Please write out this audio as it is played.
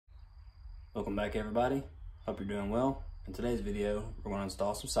Welcome back, everybody. Hope you're doing well. In today's video, we're going to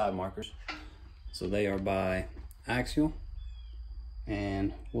install some side markers. So they are by Axial,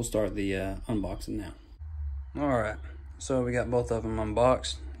 and we'll start the unboxing now. Alright, so we got both of them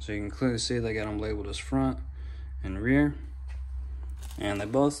unboxed. So you can clearly see they got them labeled as front and rear. And they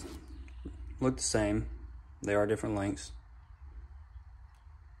both look the same. They are different lengths.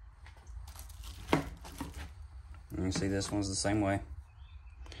 You can see this one's the same way.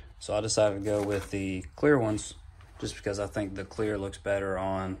 So I decided to go with the clear ones just because I think the clear looks better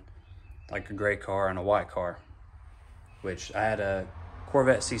on like a gray car and a white car. Which I had a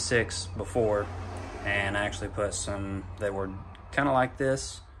Corvette C6 before, and I actually put some, they were kind of like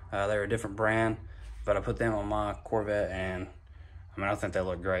this. They were a different brand, but I put them on my Corvette, and I think they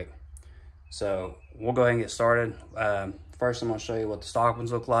look great. So we'll go ahead and get started. First I'm gonna show you what the stock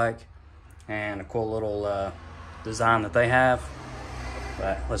ones look like and a cool little design that they have.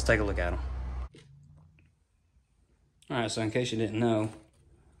 But let's take a look at them. All right, so in case you didn't know,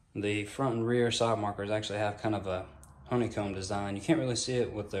 the front and rear side markers actually have kind of a honeycomb design. You can't really see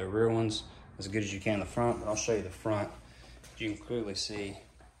it with the rear ones as good as you can the front, but I'll show you the front. You can clearly see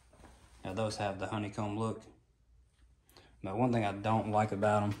how those have the honeycomb look. But one thing I don't like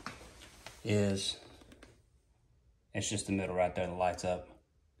about them is it's just the middle right there that lights up.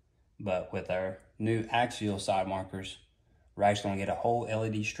 But with our new Axial side markers, we're actually going to get a whole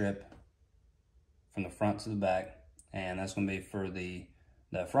LED strip from the front to the back, and that's going to be for the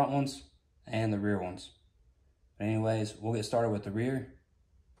front ones and the rear ones. But anyways, we'll get started with the rear.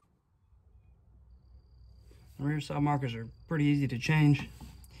 The rear side markers are pretty easy to change.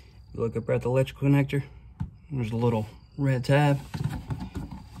 You look up at the electrical connector, there's a little red tab.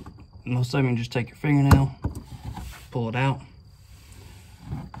 Most of them, you just take your fingernail, pull it out,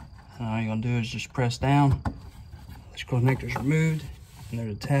 and all you're going to do is just press down. Electrical connector's removed, and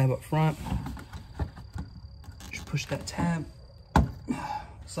there's a tab up front. Just push that tab,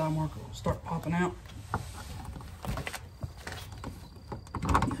 side marker will start popping out.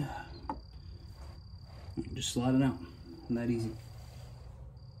 Just slide it out, that easy.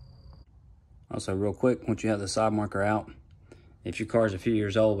 Also, real quick, once you have the side marker out, if your car is a few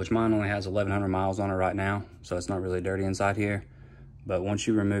years old, which mine only has 1,100 miles on it right now, so it's not really dirty inside here. But once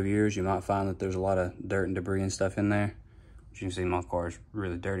you remove yours, you might find that there's a lot of dirt and debris and stuff in there. As you can see, my car is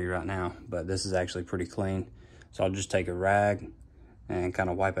really dirty right now, but this is actually pretty clean. So I'll just take a rag and kind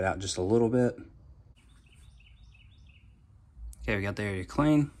of wipe it out just a little bit. Okay, we got the area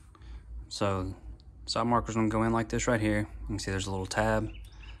clean. So side marker's gonna go in like this right here. You can see there's a little tab.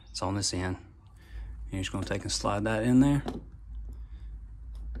 It's on this end. And you're just gonna take and slide that in there.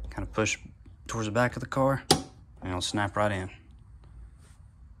 Kind of push towards the back of the car, and it'll snap right in.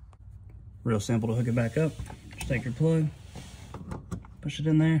 Real simple to hook it back up. Just take your plug, push it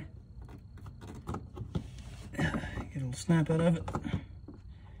in there, get a little snap out of it,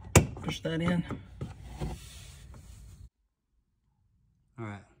 push that in. All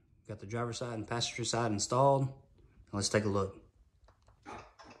right, got the driver's side and passenger side installed. Let's take a look.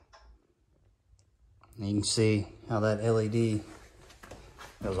 And you can see how that LED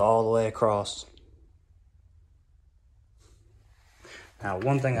goes all the way across. Now,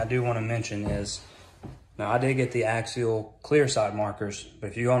 one thing I do want to mention is, now I did get the Axial clear side markers, but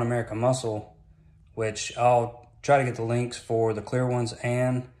if you go on American Muscle, which I'll try to get the links for the clear ones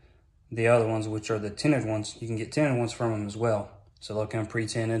and the other ones, which are the tinted ones, you can get tinted ones from them as well. So they'll come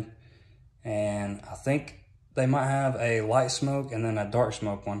pre-tinted, and I think they might have a light smoke and then a dark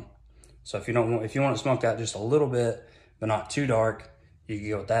smoke one. So if you want it smoked out just a little bit, but not too dark, you can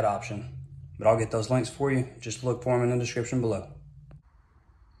go with that option. But I'll get those links for you. Just look for them in the description below.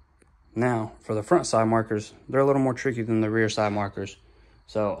 Now, for the front side markers, they're a little more tricky than the rear side markers.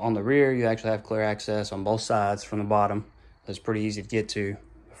 So on the rear, you actually have clear access on both sides from the bottom. That's pretty easy to get to.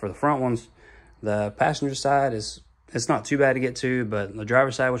 For the front ones, the passenger side it's not too bad to get to, but the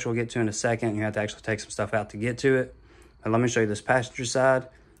driver's side, which we'll get to in a second, you have to actually take some stuff out to get to it. But let me show you this passenger side,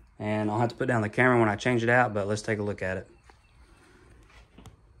 and I'll have to put down the camera when I change it out, but let's take a look at it.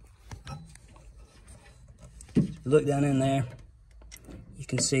 Look down in there, you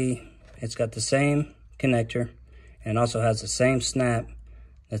can see it's got the same connector and also has the same snap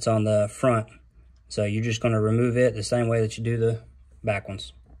that's on the front. So you're just going to remove it the same way that you do the back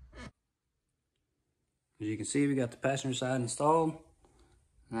ones. As you can see, we got the passenger side installed.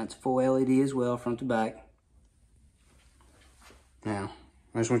 And that's full LED as well, front to back. Now,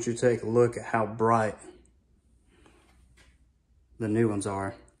 I just want you to take a look at how bright the new ones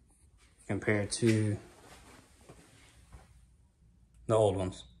are compared to the old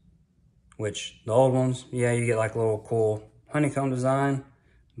ones. Which the old ones, yeah, you get like a little cool honeycomb design,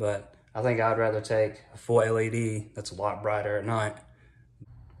 but I think I'd rather take a full LED that's a lot brighter at night.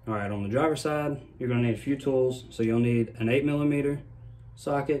 All right, on the driver's side, you're gonna need a few tools. So you'll need an 8mm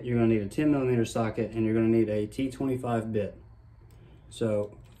socket, you're gonna need a 10mm socket, and you're gonna need a T25 bit.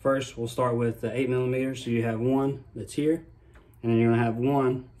 So first, we'll start with the 8mm. So you have one that's here, and then you're gonna have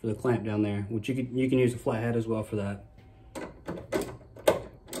one for the clamp down there, which you can use a flathead as well for that.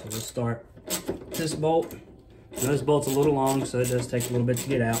 So we'll start this bolt. Now this bolt's a little long, so it does take a little bit to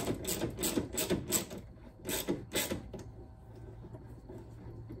get out.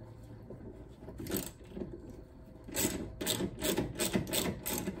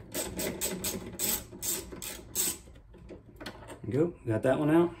 Go, got that one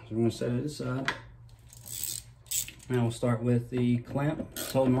out. So I'm going to set it aside. Now we'll start with the clamp.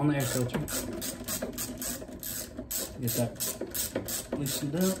 Just hold them on the air filter. Get that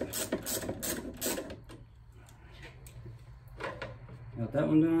loosened up. Got that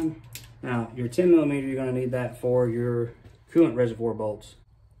one done. Now your 10mm, you're going to need that for your coolant reservoir bolts.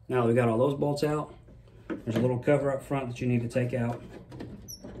 Now we got all those bolts out. There's a little cover up front that you need to take out.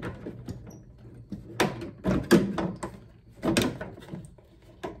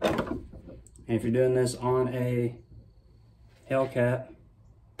 And if you're doing this on a Hellcat,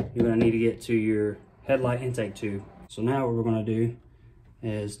 you're going to need to get to your headlight intake tube. So now what we're going to do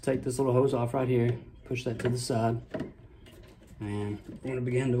is take this little hose off right here, push that to the side, and we're going to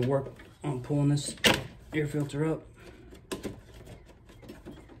begin to work on pulling this air filter up.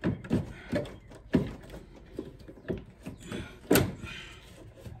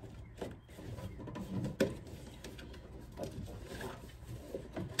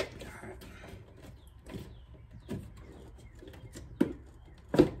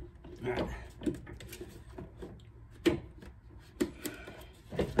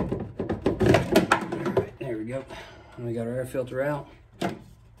 There we go. And we got our air filter out.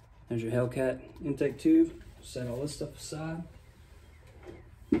 There's your Hellcat intake tube. Set all this stuff aside.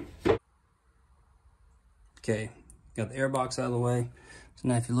 Okay, got the air box out of the way. So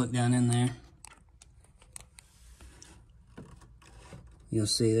now if you look down in there, you'll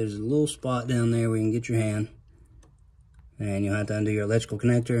see there's a little spot down there where you can get your hand. And you'll have to undo your electrical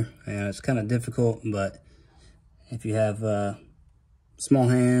connector. And it's kind of difficult, but if you have small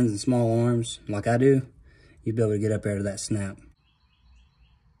hands and small arms, like I do, you'll be able to get up there to that snap.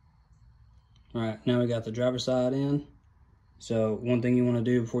 All right, now we got the driver's side in. So one thing you want to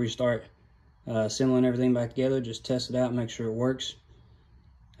do before you start assembling everything back together, just test it out, make sure it works.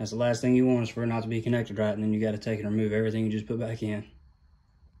 That's the last thing you want, is for it not to be connected right, and then you got to take and remove everything you just put back in.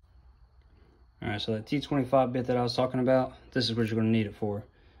 All right, so that T25 bit that I was talking about, this is what you're going to need it for.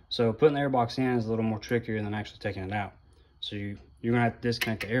 So putting the air box in is a little more trickier than actually taking it out. So you're going to have to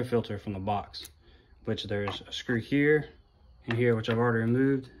disconnect the air filter from the box, which there's a screw here and here, which I've already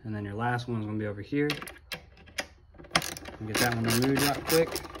removed, and then your last one is going to be over here. Get that one removed right quick.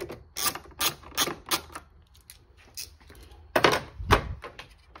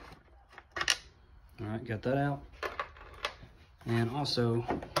 All right, got that out. And also,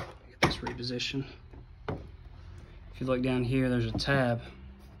 get this repositioned. If you look down here, there's a tab,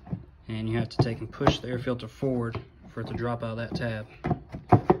 and you have to take and push the air filter forward for it to drop out of that tab.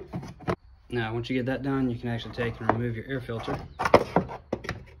 Now, once you get that done, you can actually take and remove your air filter.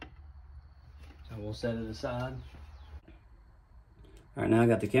 So we'll set it aside. All right, now I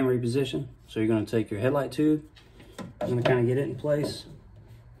got the camera repositioned. So you're going to take your headlight tube. I'm going to kind of get it in place.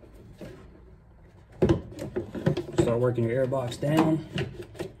 Start working your air box down.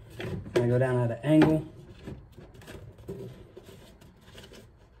 Going to go down at an angle.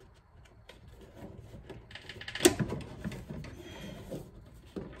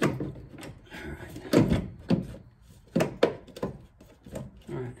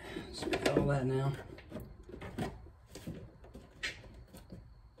 Alright, so we got all that now.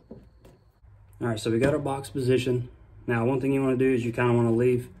 Alright, so we got our box position. Now one thing you want to do is you kind of want to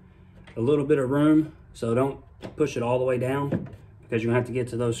leave a little bit of room, so don't push it all the way down, because you're going to have to get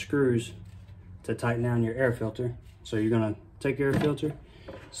to those screws to tighten down your air filter. So you're going to take your air filter,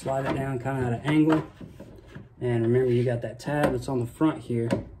 slide it down kind of at an angle, and remember you got that tab that's on the front here.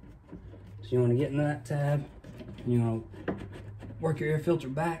 So you want to get into that tab, and you want to work your air filter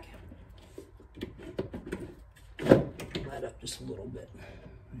back. Light up just a little bit.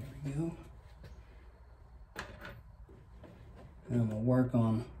 There we go. And I'm going to work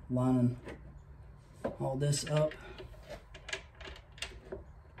on lining all this up.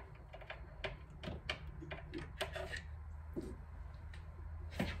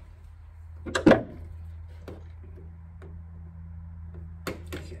 Okay.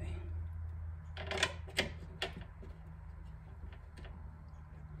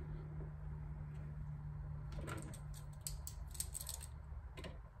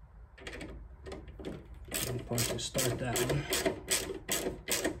 probably just start that one.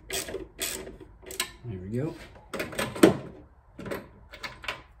 There we go.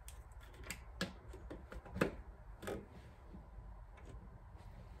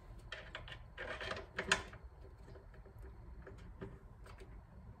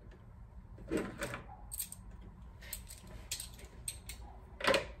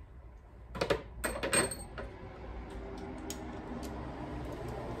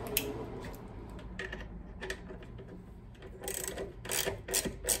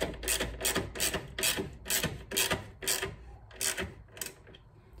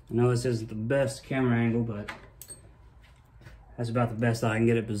 I know this isn't the best camera angle, but that's about the best I can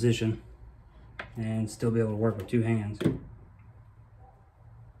get it positioned and still be able to work with two hands.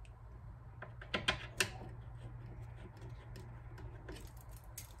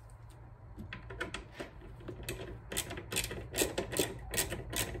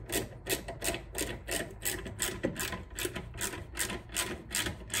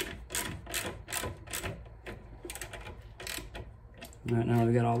 All right, now that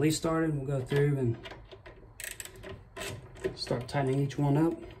we got all these started, we'll go through and start tightening each one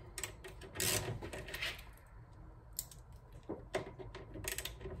up.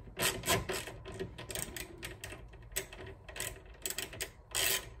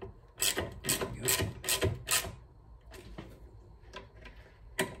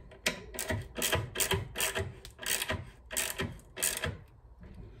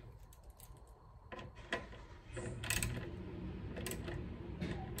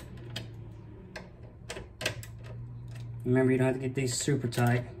 Remember, you don't have to get these super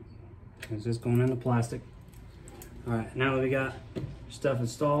tight because it's going in the plastic. All right, now that we got stuff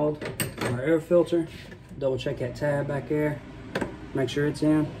installed, our air filter, double check that tab back there, make sure it's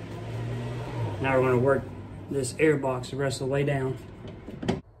in. Now we're going to work this air box the rest of the way down.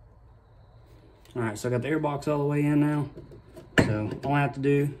 All right, so I got the air box all the way in now. So all I have to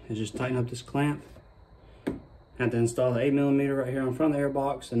do is just tighten up this clamp. I have to install the 8mm right here on front of the air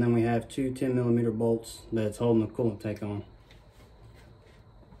box, and then we have two 10mm bolts that's holding the coolant tank on.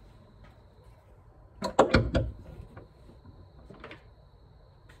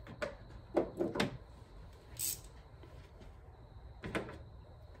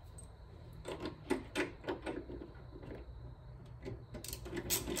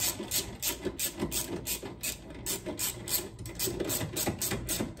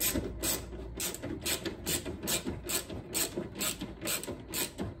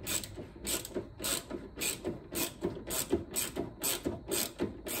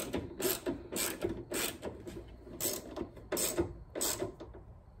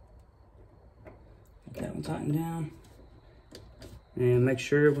 That one tightened down, and make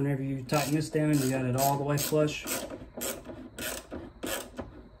sure whenever you tighten this down, you got it all the way flush.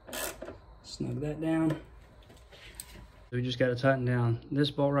 Snug that down. So we just got to tighten down this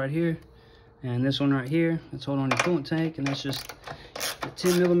bolt right here and this one right here. That's holding on your coolant tank, and that's just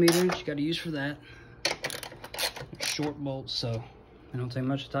 10mm you got to use for that. They're short bolts, so they don't take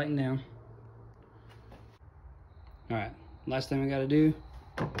much to tighten down. All right, last thing we got to do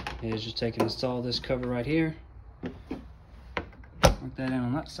is just take and install this cover right here. Work that in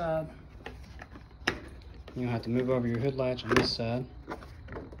on that side. You'll have to move over your hood latch on this side.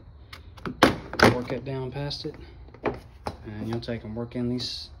 Work it down past it. And you'll take and work in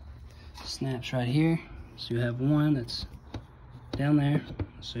these snaps right here. So you have one that's down there.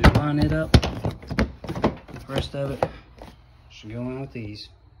 So you line it up. The rest of it should go in with these.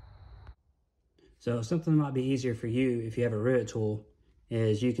 So something that might be easier for you if you have a rivet tool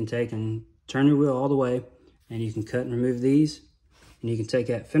is you can take and turn your wheel all the way, and you can cut and remove these, and you can take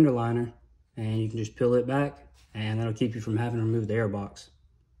that fender liner and you can just peel it back, and that'll keep you from having to remove the air box.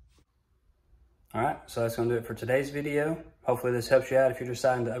 All right, so that's gonna do it for today's video. Hopefully this helps you out if you're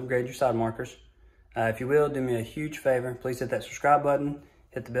deciding to upgrade your side markers. If you will, do me a huge favor. Please hit that subscribe button,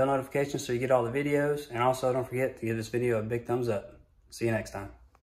 hit the bell notification so you get all the videos, and also don't forget to give this video a big thumbs up. See you next time.